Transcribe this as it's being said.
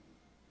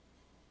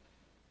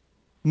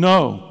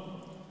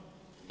Know,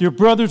 dear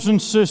brothers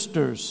and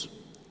sisters,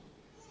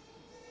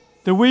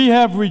 that we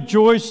have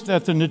rejoiced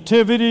at the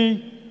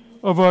nativity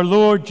of our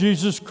Lord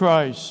Jesus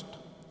Christ.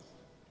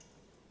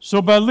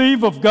 So by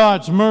leave of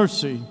God's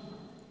mercy,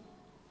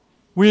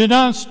 we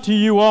announce to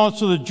you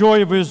also the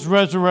joy of his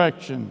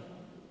resurrection,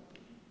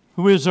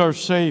 who is our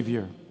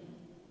Savior.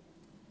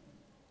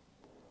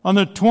 On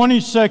the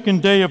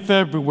 22nd day of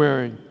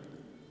February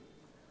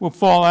will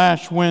fall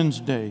Ash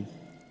Wednesday,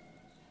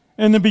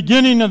 and the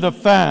beginning of the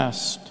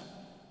fast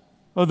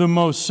of the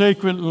most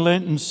sacred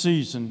Lenten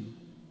season.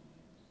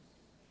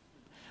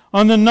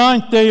 On the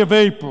 9th day of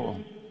April,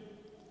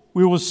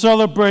 we will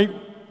celebrate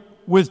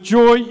with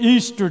joy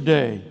Easter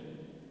Day,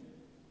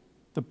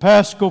 the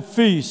Paschal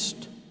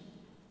feast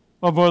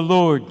of our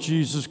Lord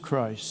Jesus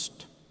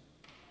Christ.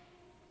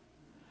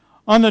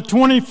 On the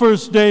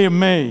 21st day of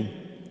May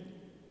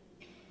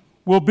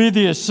will be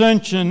the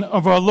Ascension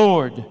of our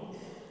Lord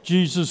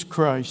Jesus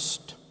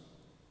Christ.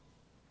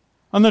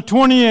 On the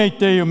 28th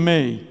day of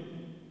May,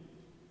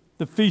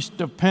 the Feast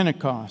of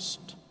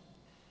Pentecost.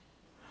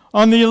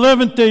 On the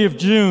 11th day of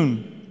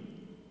June,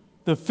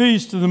 the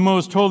Feast of the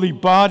Most Holy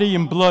Body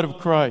and Blood of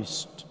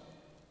Christ.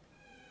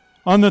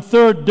 On the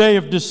 3rd day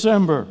of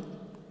December,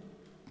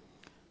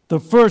 the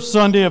first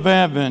Sunday of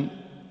Advent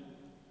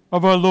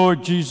of our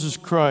Lord Jesus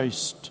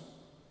Christ,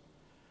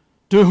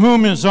 to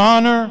whom is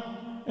honor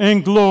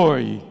and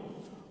glory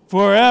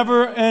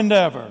forever and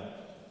ever.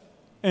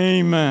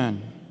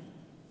 Amen.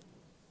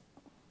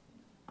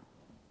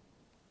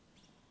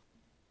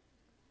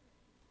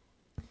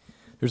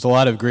 There's a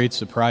lot of great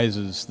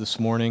surprises this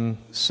morning,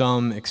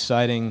 some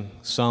exciting,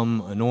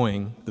 some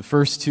annoying. The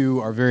first two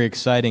are very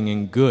exciting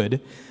and good.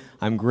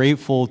 I'm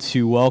grateful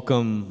to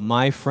welcome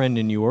my friend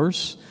and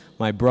yours,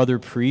 my brother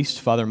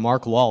priest, Father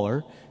Mark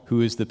Lawler,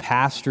 who is the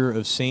pastor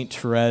of St.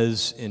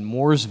 Therese in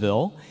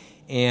Mooresville.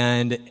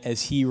 And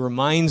as he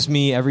reminds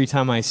me every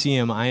time I see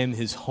him, I am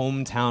his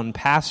hometown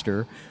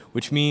pastor,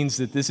 which means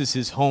that this is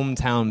his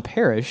hometown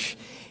parish.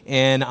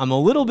 And I'm a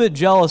little bit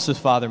jealous of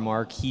Father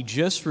Mark. He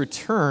just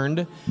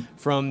returned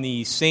from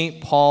the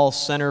St. Paul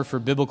Center for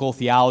Biblical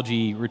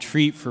Theology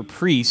retreat for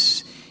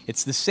priests.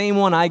 It's the same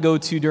one I go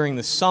to during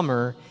the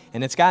summer,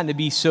 and it's gotten to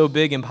be so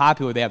big and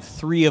popular. They have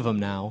 3 of them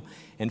now.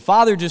 And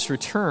Father just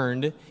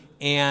returned,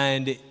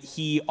 and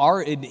he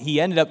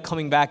ended up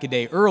coming back a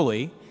day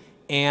early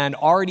and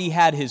already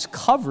had his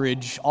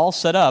coverage all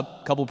set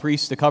up, a couple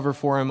priests to cover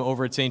for him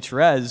over at St.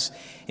 Therese.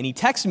 And he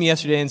texted me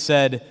yesterday and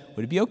said,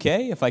 would it be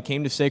okay if I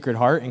came to Sacred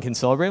Heart and can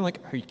celebrate? I'm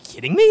like, are you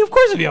kidding me? Of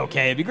course it'd be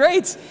okay. It'd be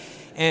great.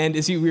 And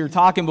as we were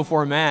talking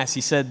before Mass,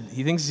 he said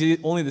he thinks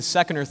it's only the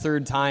 2nd or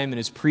 3rd time in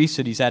his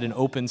priesthood he's had an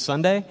open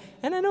Sunday.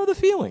 And I know the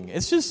feeling.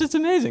 It's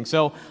amazing.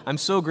 So I'm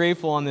so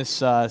grateful on this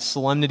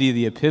solemnity of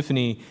the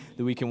Epiphany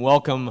that we can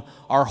welcome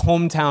our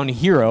hometown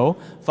hero,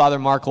 Father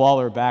Mark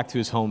Lawler, back to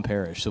his home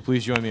parish. So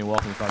please join me in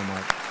welcoming Father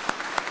Mark.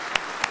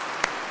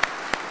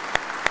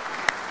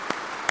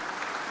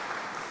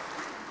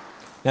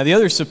 Now, the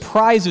other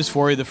surprises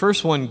for you, the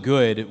first one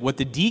good. What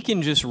the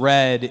deacon just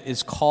read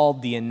is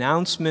called the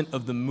announcement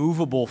of the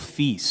movable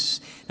feasts.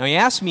 Now, he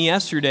asked me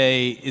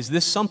yesterday, is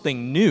this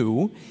something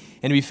new?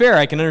 And to be fair,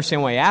 I can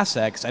understand why he asked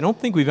that, because I don't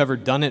think we've ever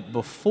done it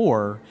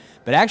before.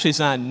 But actually, it's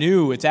not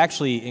new. It's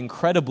actually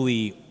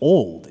incredibly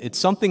old. It's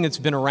something that's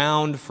been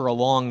around for a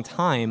long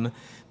time,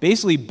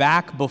 basically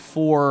back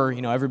before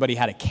everybody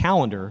had a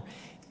calendar.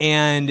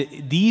 And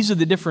these are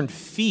the different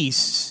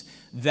feasts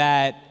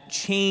that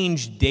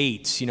change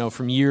dates,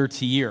 from year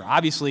to year.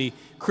 Obviously,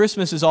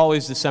 Christmas is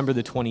always December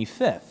the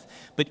 25th,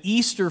 but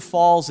Easter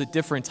falls at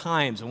different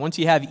times. And once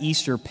you have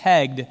Easter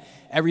pegged,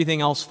 everything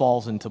else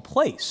falls into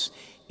place.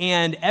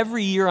 And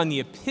every year on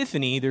the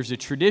Epiphany, there's a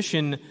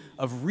tradition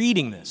of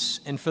reading this.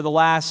 And for the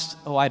last,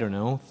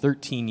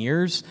 13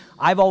 years,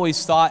 I've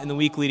always thought in the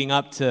week leading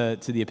up to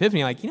the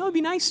Epiphany, it'd be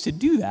nice to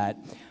do that.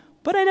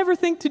 But I never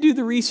think to do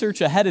the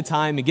research ahead of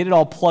time and get it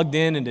all plugged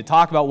in and to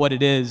talk about what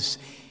it is.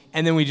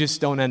 And then we just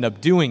don't end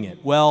up doing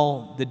it.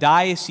 Well, the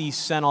diocese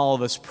sent all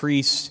of us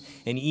priests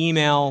an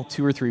email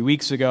 2 or 3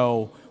 weeks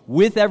ago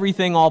with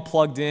everything all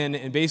plugged in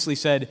and basically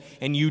said,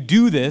 and you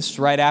do this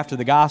right after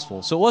the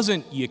gospel. So it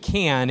wasn't you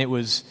can, it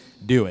was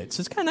do it. So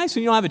it's kind of nice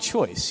when you don't have a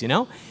choice,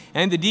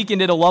 And the deacon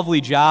did a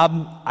lovely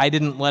job. I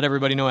didn't let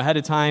everybody know ahead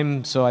of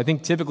time, so I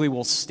think typically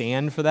we'll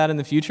stand for that in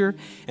the future.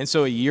 And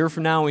so a year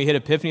from now when we hit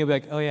Epiphany, we'll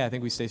be like, oh yeah, I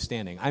think we stay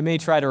standing. I may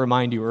try to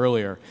remind you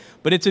earlier.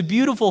 But it's a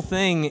beautiful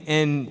thing,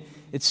 and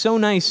it's so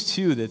nice,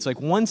 too, that it's like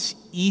once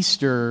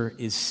Easter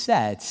is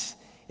set,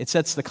 it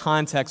sets the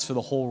context for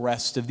the whole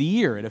rest of the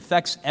year. It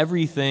affects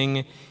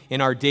everything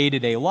in our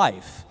day-to-day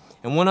life.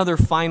 And one other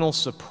final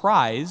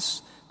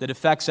surprise that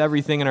affects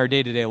everything in our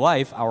day-to-day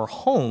life, our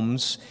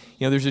homes,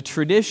 there's a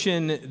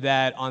tradition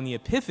that on the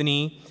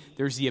Epiphany,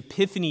 there's the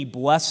Epiphany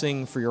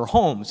blessing for your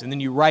homes. And then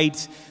you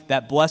write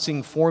that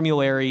blessing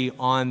formulary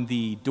on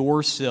the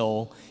door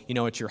sill,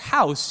 at your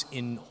house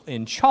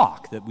in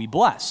chalk that we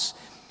bless.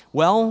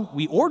 Well,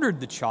 we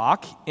ordered the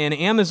chalk, and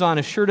Amazon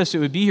assured us it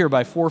would be here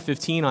by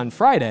 4:15 on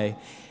Friday.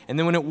 And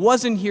then when it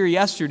wasn't here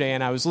yesterday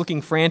and I was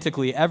looking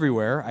frantically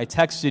everywhere, I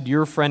texted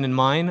your friend and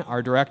mine,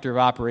 our director of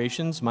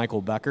operations, Michael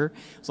Becker.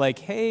 I was like,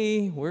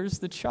 hey, where's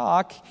the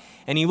chalk?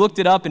 And he looked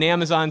it up and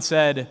Amazon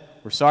said,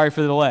 we're sorry for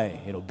the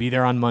delay. It'll be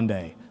there on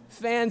Monday.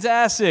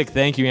 Fantastic.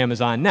 Thank you,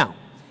 Amazon. Now,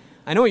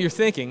 I know what you're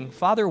thinking.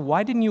 Father,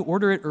 why didn't you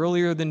order it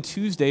earlier than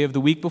Tuesday of the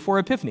week before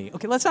Epiphany?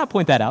 Okay, let's not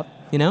point that out,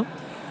 It's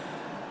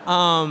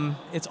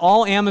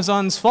all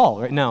Amazon's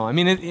fault, right? No, I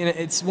mean,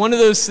 it's one of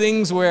those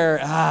things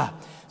where,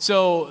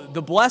 So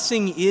the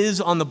blessing is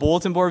on the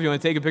bulletin board. If you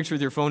want to take a picture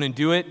with your phone and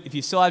do it. If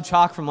you still have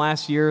chalk from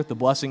last year, the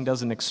blessing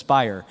doesn't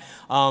expire.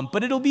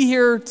 But it'll be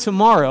here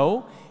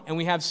tomorrow, and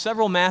we have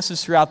several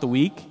masses throughout the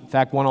week. In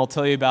fact, one I'll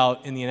tell you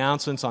about in the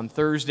announcements on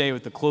Thursday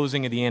with the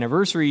closing of the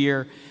anniversary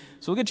year.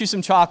 So we'll get you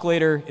some chalk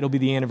later. It'll be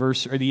the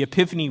anniversary or the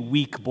Epiphany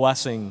week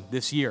blessing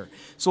this year.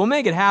 So we'll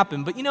make it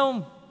happen. But,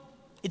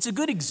 it's a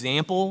good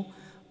example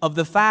of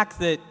the fact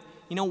that,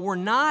 we're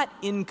not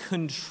in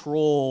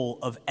control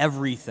of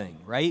everything,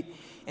 right?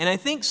 And I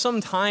think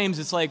sometimes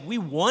it's like we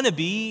want to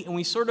be, and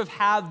we sort of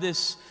have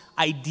this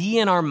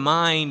idea in our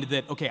mind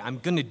that, okay, I'm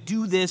going to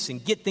do this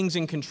and get things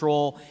in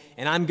control,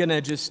 and I'm going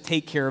to just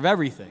take care of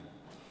everything.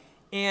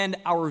 And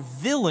our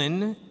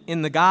villain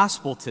in the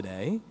gospel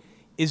today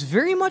is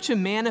very much a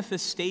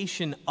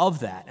manifestation of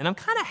that. And I'm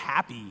kind of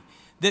happy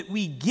that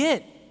we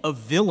get a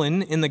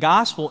villain in the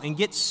gospel and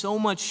get so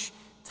much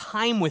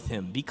time with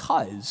him,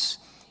 because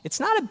it's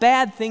not a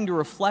bad thing to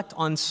reflect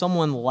on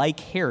someone like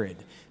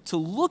Herod, to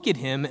look at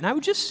him, and I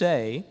would just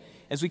say,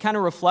 as we kind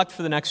of reflect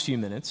for the next few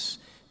minutes,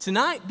 to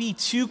not be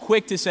too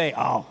quick to say,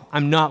 oh,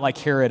 I'm not like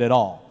Herod at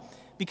all.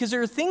 Because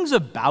there are things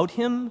about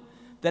him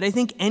that I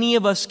think any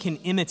of us can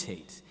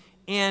imitate.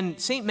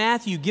 And St.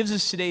 Matthew gives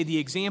us today the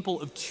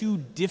example of two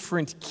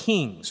different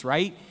kings,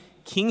 right?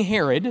 King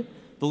Herod,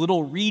 the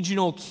little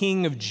regional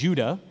king of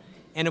Judah,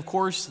 and of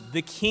course,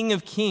 the King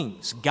of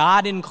Kings,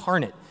 God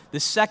incarnate,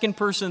 the second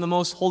person of the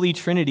most holy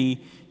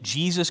Trinity,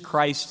 Jesus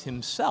Christ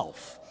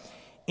himself.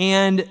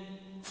 And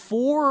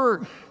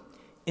for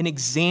an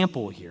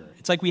example here,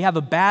 it's like we have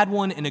a bad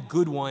one and a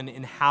good one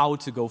in how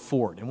to go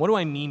forward. And what do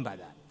I mean by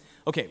that?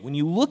 Okay, when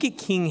you look at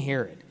King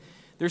Herod,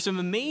 there's some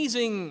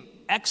amazing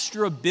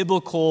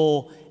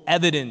extra-biblical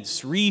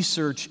evidence,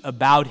 research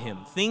about him,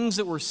 things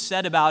that were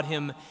said about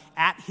him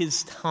at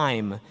his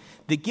time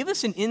that give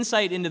us an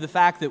insight into the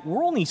fact that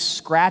we're only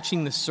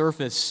scratching the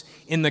surface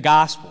in the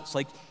Gospels.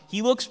 Like,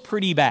 he looks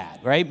pretty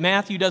bad, right?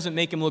 Matthew doesn't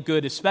make him look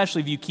good,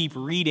 especially if you keep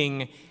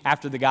reading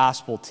after the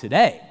gospel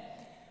today.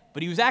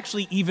 But he was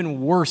actually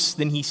even worse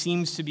than he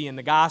seems to be in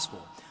the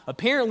gospel.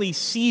 Apparently,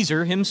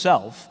 Caesar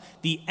himself,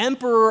 the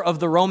emperor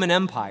of the Roman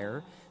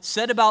Empire,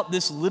 said about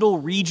this little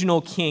regional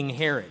king,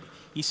 Herod,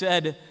 he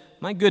said,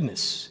 my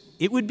goodness,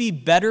 it would be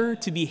better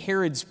to be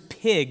Herod's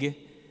pig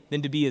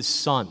than to be his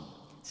son.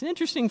 It's an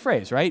interesting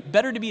phrase, right?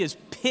 Better to be his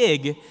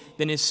pig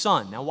than his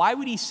son. Now, why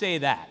would he say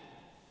that?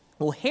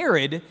 Well,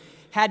 Herod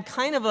had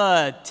kind of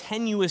a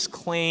tenuous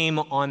claim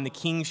on the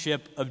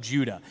kingship of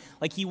Judah.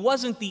 Like, he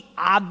wasn't the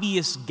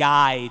obvious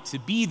guy to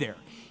be there.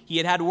 He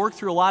had to work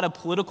through a lot of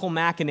political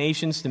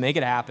machinations to make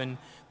it happen,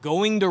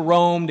 going to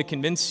Rome to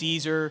convince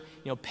Caesar,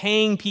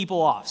 paying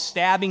people off,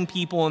 stabbing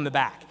people in the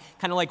back,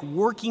 kind of like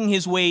working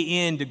his way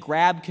in to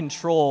grab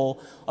control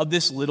of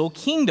this little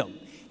kingdom.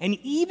 And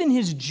even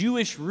his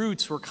Jewish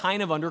roots were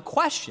kind of under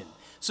question.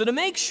 So to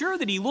make sure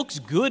that he looks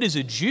good as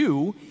a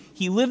Jew,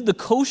 he lived the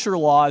kosher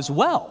law as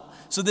well.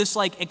 So this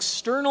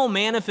external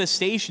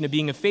manifestation of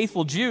being a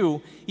faithful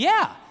Jew,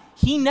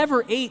 he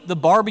never ate the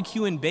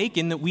barbecue and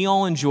bacon that we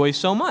all enjoy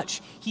so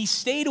much. He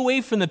stayed away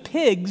from the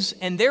pigs,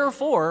 and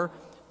therefore,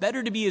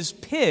 better to be his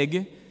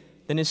pig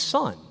than his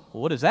son.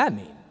 Well, what does that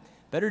mean?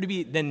 Better to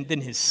be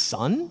than his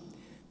son?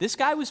 This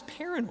guy was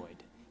paranoid.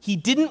 He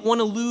didn't want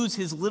to lose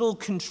his little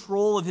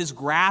control of his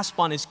grasp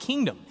on his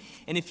kingdom.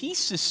 And if he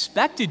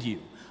suspected you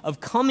of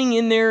coming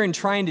in there and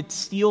trying to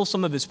steal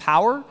some of his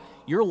power,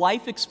 your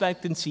life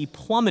expectancy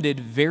plummeted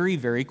very,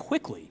 very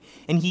quickly.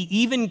 And he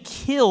even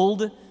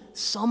killed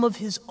some of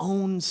his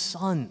own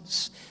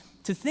sons.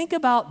 To think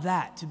about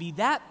that, to be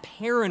that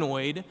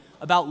paranoid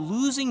about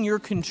losing your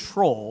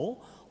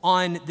control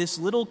on this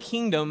little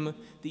kingdom,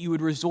 that you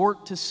would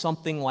resort to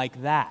something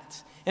like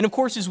that. And of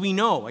course, as we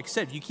know, like I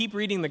said, if you keep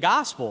reading the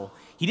gospel,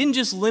 he didn't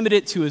just limit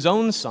it to his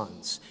own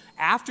sons.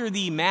 After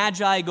the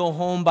Magi go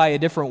home by a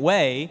different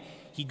way,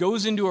 he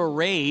goes into a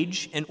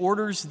rage and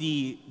orders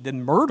the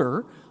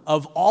murder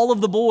of all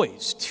of the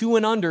boys, 2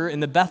 and under,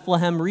 in the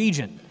Bethlehem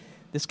region.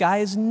 This guy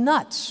is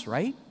nuts,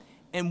 right?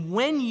 And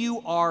when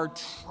you are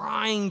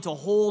trying to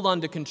hold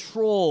on to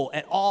control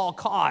at all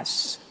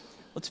costs,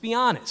 let's be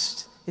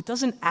honest, it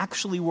doesn't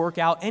actually work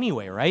out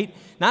anyway, right?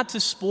 Not to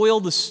spoil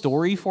the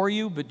story for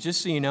you, but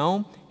just so you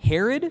know,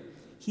 Herod,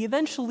 he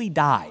eventually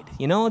died.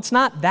 It's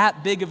not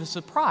that big of a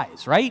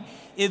surprise, right?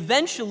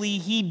 Eventually,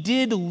 he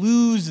did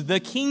lose the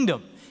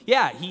kingdom.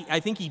 Yeah,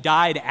 I think he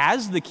died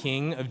as the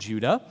king of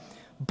Judah,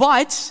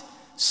 but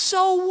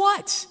so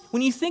what?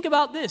 When you think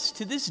about this,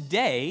 to this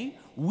day,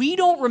 we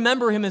don't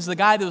remember him as the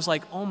guy that was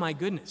like, oh my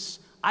goodness,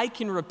 I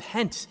can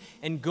repent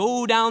and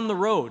go down the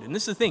road. And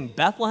this is the thing,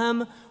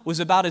 Bethlehem was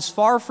about as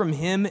far from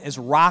him as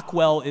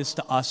Rockwell is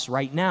to us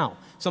right now.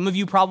 Some of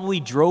you probably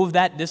drove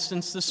that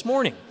distance this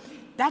morning.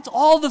 That's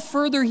all the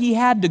further he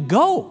had to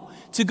go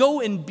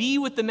and be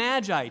with the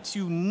Magi,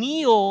 to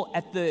kneel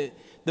at the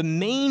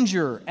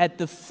manger at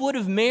the foot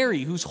of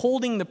Mary, who's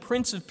holding the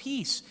Prince of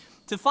Peace,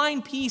 to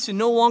find peace and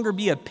no longer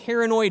be a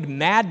paranoid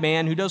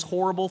madman who does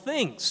horrible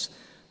things.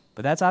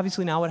 But that's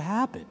obviously not what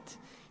happened.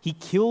 He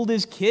killed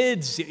his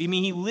kids. I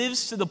mean, he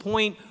lives to the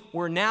point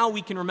where now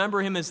we can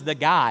remember him as the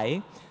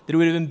guy that it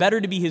would have been better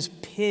to be his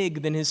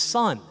pig than his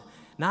son.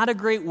 Not a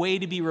great way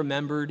to be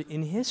remembered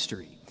in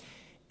history.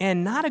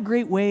 And not a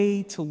great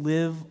way to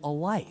live a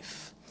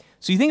life.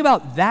 So you think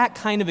about that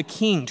kind of a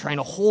king trying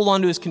to hold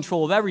on to his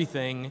control of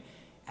everything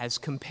as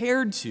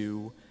compared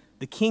to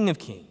the King of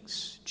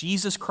Kings,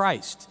 Jesus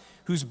Christ,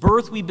 whose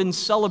birth we've been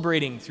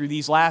celebrating through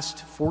these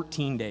last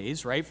 14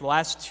 days, right, for the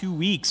last 2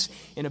 weeks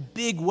in a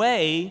big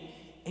way.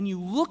 And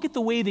you look at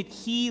the way that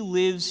he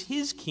lives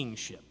his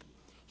kingship.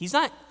 He's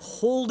not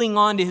holding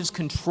on to his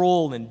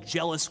control in a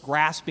jealous,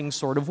 grasping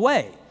sort of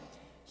way.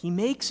 He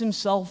makes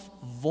himself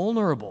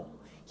vulnerable.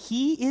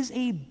 He is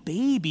a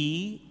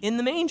baby in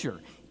the manger,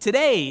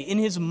 today in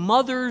his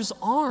mother's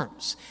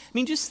arms. I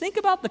mean, just think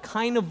about the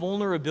kind of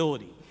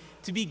vulnerability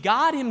to be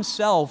God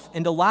himself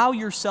and allow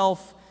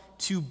yourself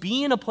to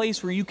be in a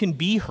place where you can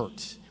be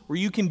hurt, where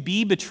you can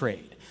be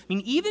betrayed. I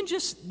mean, even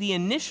just the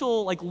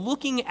initial,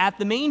 looking at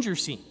the manger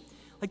scene.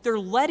 They're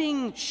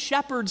letting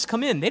shepherds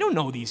come in. They don't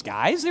know these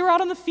guys. They were out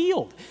on the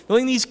field. They're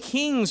letting these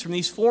kings from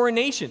these foreign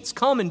nations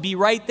come and be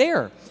right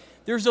there.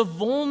 There's a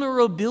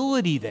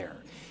vulnerability there.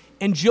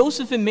 And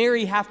Joseph and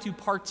Mary have to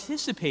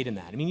participate in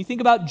that. I mean, you think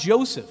about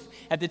Joseph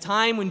at the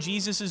time when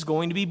Jesus is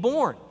going to be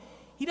born.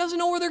 He doesn't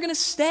know where they're going to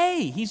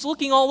stay. He's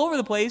looking all over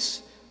the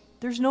place.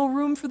 There's no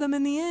room for them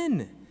in the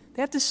inn.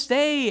 They have to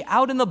stay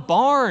out in the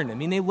barn. I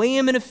mean, they lay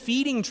him in a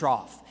feeding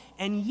trough.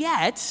 And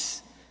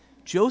yet,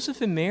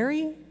 Joseph and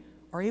Mary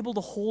are able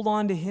to hold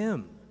on to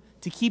him,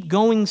 to keep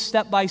going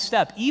step by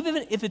step, even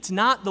if it's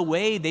not the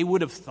way they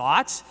would have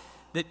thought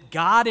that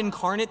God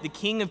incarnate, the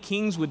King of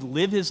Kings, would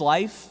live his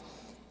life.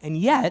 And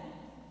yet,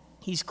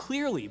 he's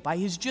clearly, by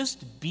his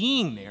just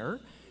being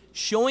there,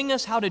 showing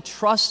us how to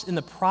trust in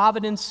the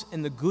providence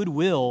and the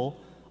goodwill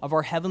of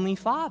our Heavenly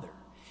Father,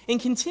 and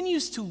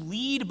continues to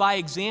lead by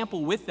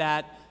example with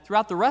that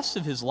throughout the rest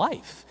of his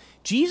life.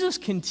 Jesus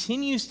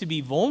continues to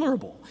be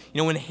vulnerable.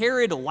 When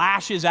Herod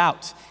lashes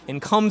out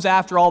and comes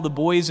after all the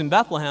boys in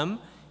Bethlehem,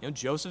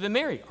 Joseph and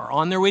Mary are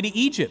on their way to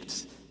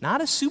Egypt.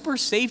 Not a super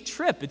safe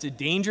trip. It's a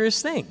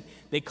dangerous thing.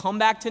 They come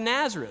back to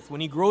Nazareth.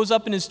 When he grows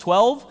up in his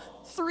 12,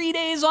 3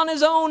 days on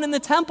his own in the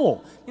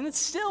temple. And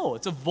it's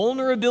a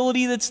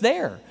vulnerability that's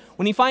there.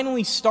 When he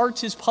finally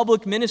starts his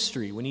public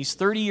ministry, when he's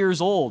 30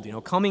 years old,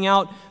 coming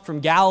out from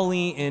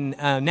Galilee in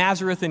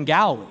Nazareth in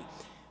Galilee,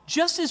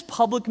 just his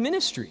public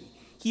ministry,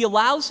 he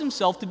allows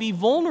himself to be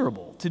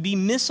vulnerable, to be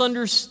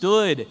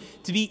misunderstood,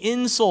 to be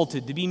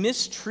insulted, to be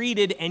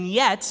mistreated, and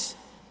yet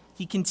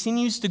he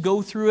continues to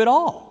go through it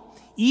all.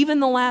 Even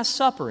the Last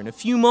Supper, in a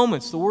few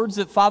moments, the words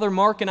that Father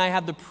Mark and I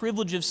have the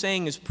privilege of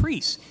saying as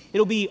priests,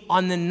 it'll be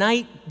on the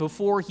night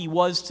before he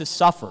was to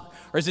suffer.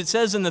 Or as it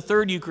says in the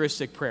third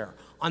Eucharistic prayer,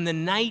 on the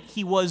night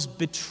he was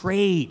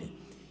betrayed.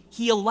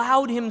 He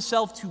allowed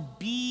himself to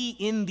be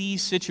in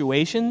these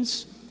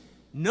situations,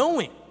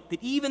 knowing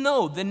that even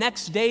though the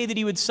next day that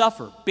he would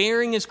suffer,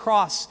 bearing his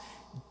cross,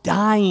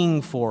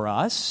 dying for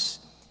us,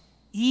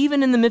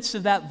 even in the midst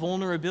of that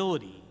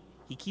vulnerability,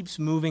 he keeps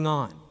moving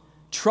on,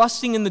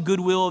 trusting in the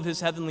goodwill of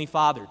his Heavenly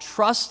Father,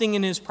 trusting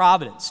in his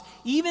providence,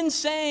 even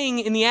saying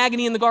in the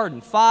agony in the garden,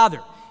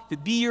 Father, if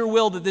it be your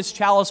will that this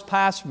chalice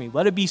pass from me,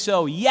 let it be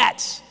so,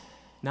 yet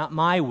not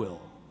my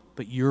will,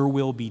 but your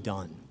will be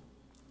done.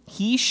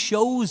 He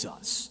shows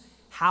us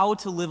how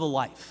to live a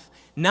life.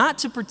 Not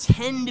to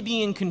pretend to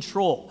be in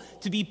control,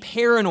 to be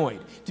paranoid,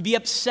 to be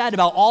upset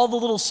about all the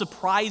little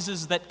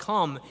surprises that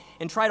come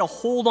and try to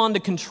hold on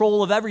to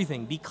control of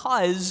everything,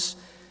 because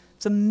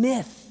it's a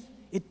myth.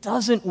 It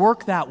doesn't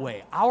work that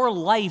way. Our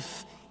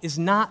life is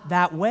not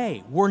that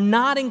way. We're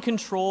not in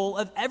control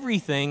of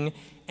everything,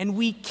 and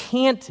we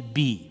can't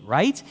be,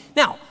 right?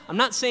 Now, I'm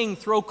not saying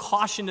throw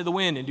caution to the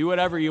wind and do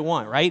whatever you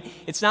want, right?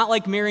 It's not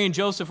like Mary and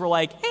Joseph were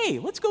like, hey,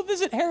 let's go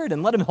visit Herod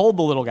and let him hold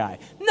the little guy.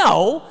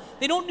 No,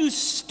 they don't do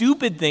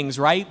stupid things,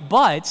 right?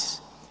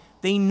 But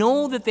they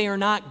know that they are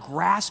not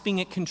grasping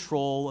at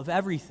control of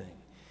everything.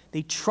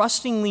 They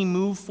trustingly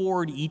move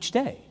forward each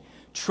day,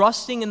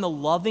 trusting in the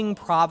loving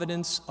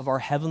providence of our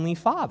Heavenly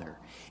Father.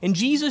 And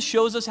Jesus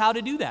shows us how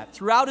to do that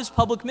throughout his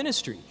public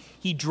ministry.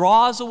 He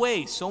draws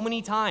away so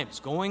many times,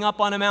 going up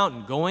on a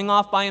mountain, going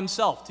off by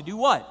himself to do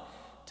what?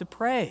 To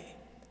pray,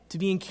 to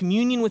be in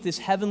communion with his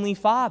Heavenly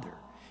Father,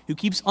 who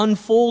keeps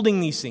unfolding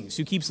these things,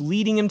 who keeps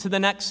leading him to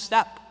the next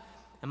step.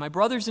 And my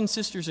brothers and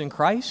sisters in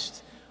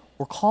Christ,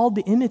 we're called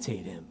to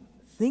imitate him.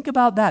 Think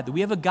about that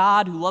we have a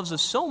God who loves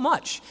us so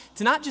much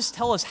to not just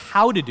tell us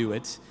how to do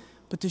it,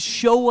 but to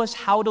show us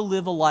how to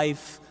live a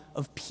life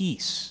of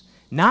peace,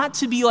 not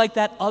to be like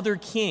that other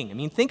king. I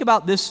mean, think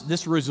about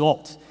this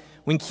result.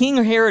 When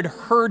King Herod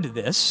heard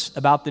this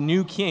about the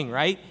new king,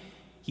 right,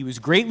 he was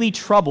greatly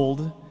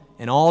troubled,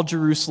 and all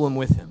Jerusalem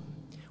with him.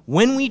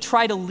 When we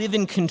try to live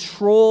in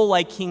control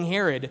like King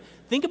Herod,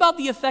 think about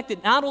the effect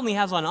it not only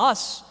has on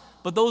us,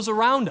 but those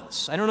around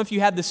us. I don't know if you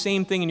had the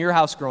same thing in your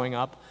house growing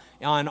up.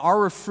 On our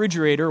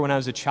refrigerator when I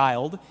was a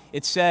child,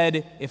 it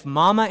said, if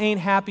mama ain't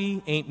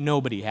happy, ain't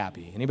nobody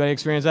happy. Anybody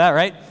experience that,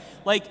 right?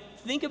 Like,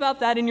 think about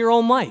that in your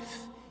own life.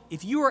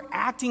 If you are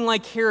acting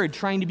like Herod,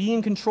 trying to be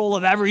in control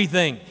of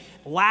everything,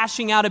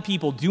 lashing out at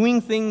people,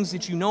 doing things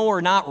that you know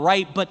are not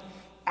right, but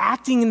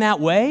acting in that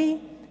way,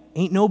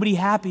 ain't nobody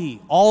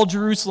happy. All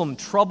Jerusalem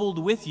troubled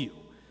with you.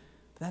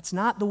 That's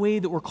not the way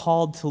that we're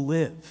called to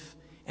live.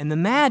 And the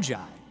Magi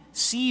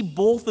see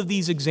both of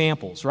these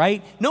examples,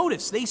 right?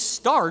 Notice, they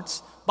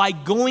start by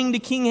going to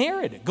King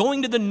Herod,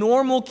 going to the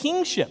normal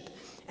kingship.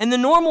 And the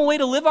normal way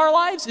to live our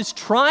lives is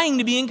trying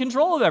to be in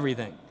control of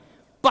everything.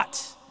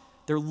 But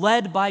they're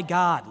led by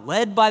God,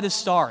 led by the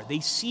star. They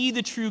see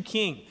the true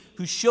king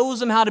who shows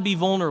them how to be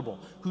vulnerable,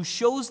 who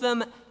shows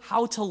them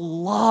how to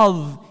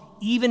love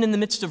even in the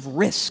midst of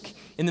risk,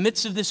 in the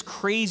midst of this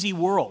crazy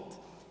world.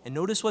 And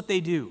notice what they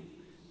do.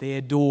 They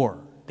adore.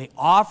 They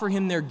offer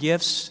him their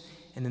gifts,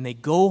 and then they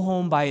go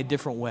home by a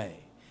different way.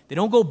 They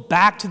don't go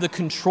back to the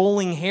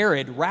controlling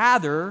Herod.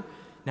 Rather,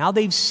 now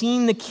they've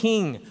seen the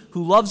king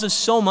who loves us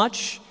so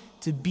much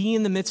to be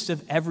in the midst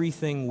of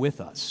everything with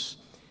us.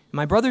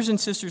 My brothers and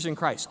sisters in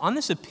Christ, on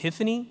this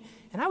Epiphany,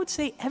 and I would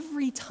say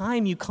every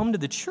time you come to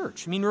the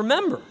church, I mean,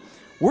 remember,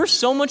 we're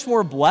so much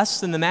more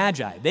blessed than the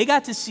Magi. They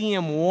got to see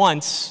him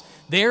once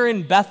there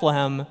in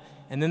Bethlehem,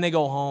 and then they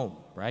go home,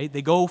 right?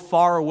 They go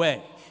far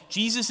away.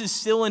 Jesus is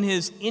still in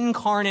his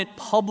incarnate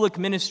public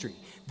ministry.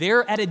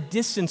 They're at a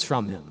distance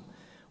from him.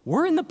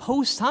 We're in the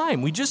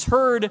post-time. We just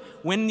heard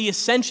when the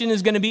ascension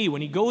is going to be,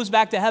 when he goes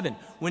back to heaven,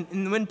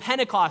 when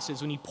Pentecost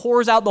is, when he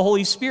pours out the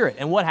Holy Spirit.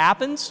 And what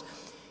happens?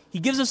 He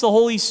gives us the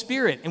Holy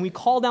Spirit, and we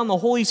call down the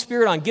Holy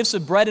Spirit on gifts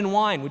of bread and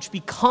wine, which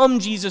become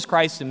Jesus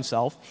Christ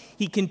himself.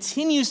 He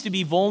continues to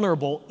be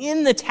vulnerable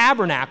in the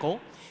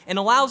tabernacle and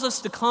allows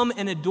us to come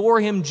and adore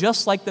him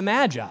just like the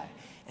Magi.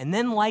 And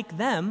then, like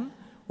them,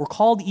 we're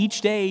called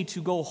each day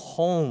to go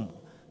home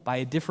by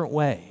a different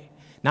way.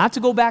 Not to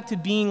go back to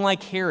being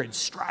like Herod,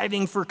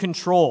 striving for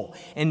control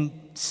and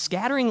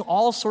scattering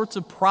all sorts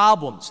of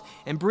problems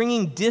and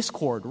bringing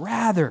discord.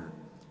 Rather,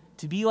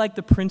 to be like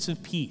the Prince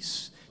of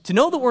Peace. To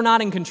know that we're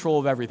not in control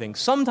of everything.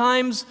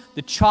 Sometimes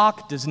the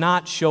chalk does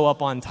not show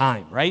up on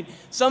time, right?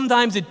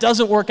 Sometimes it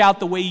doesn't work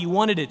out the way you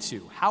wanted it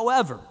to.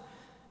 However,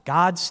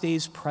 God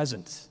stays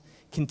present,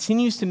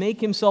 continues to make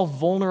himself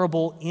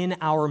vulnerable in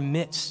our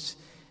midst.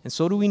 And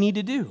so do we need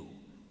to do,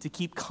 to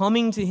keep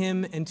coming to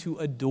him and to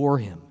adore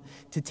him,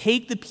 to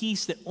take the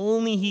peace that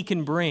only he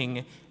can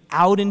bring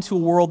out into a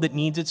world that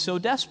needs it so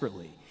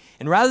desperately.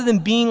 And rather than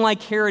being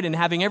like Herod and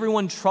having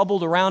everyone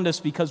troubled around us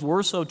because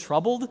we're so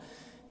troubled,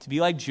 to be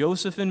like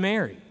Joseph and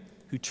Mary,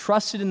 who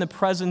trusted in the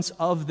presence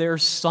of their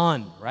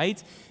son,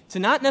 right? To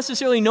not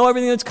necessarily know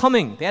everything that's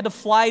coming. They had to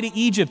fly to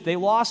Egypt. They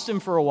lost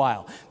him for a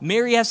while.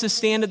 Mary has to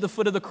stand at the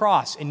foot of the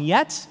cross. And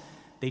yet,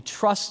 they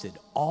trusted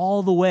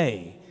all the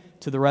way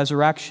to the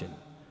resurrection.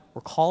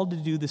 We're called to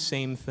do the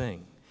same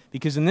thing.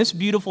 Because in this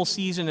beautiful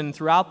season and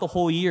throughout the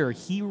whole year,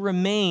 he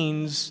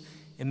remains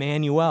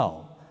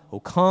Emmanuel. Oh,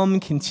 come,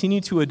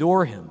 continue to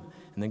adore him,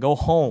 and then go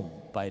home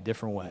by a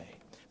different way.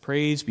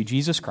 Praise be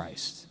Jesus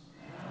Christ.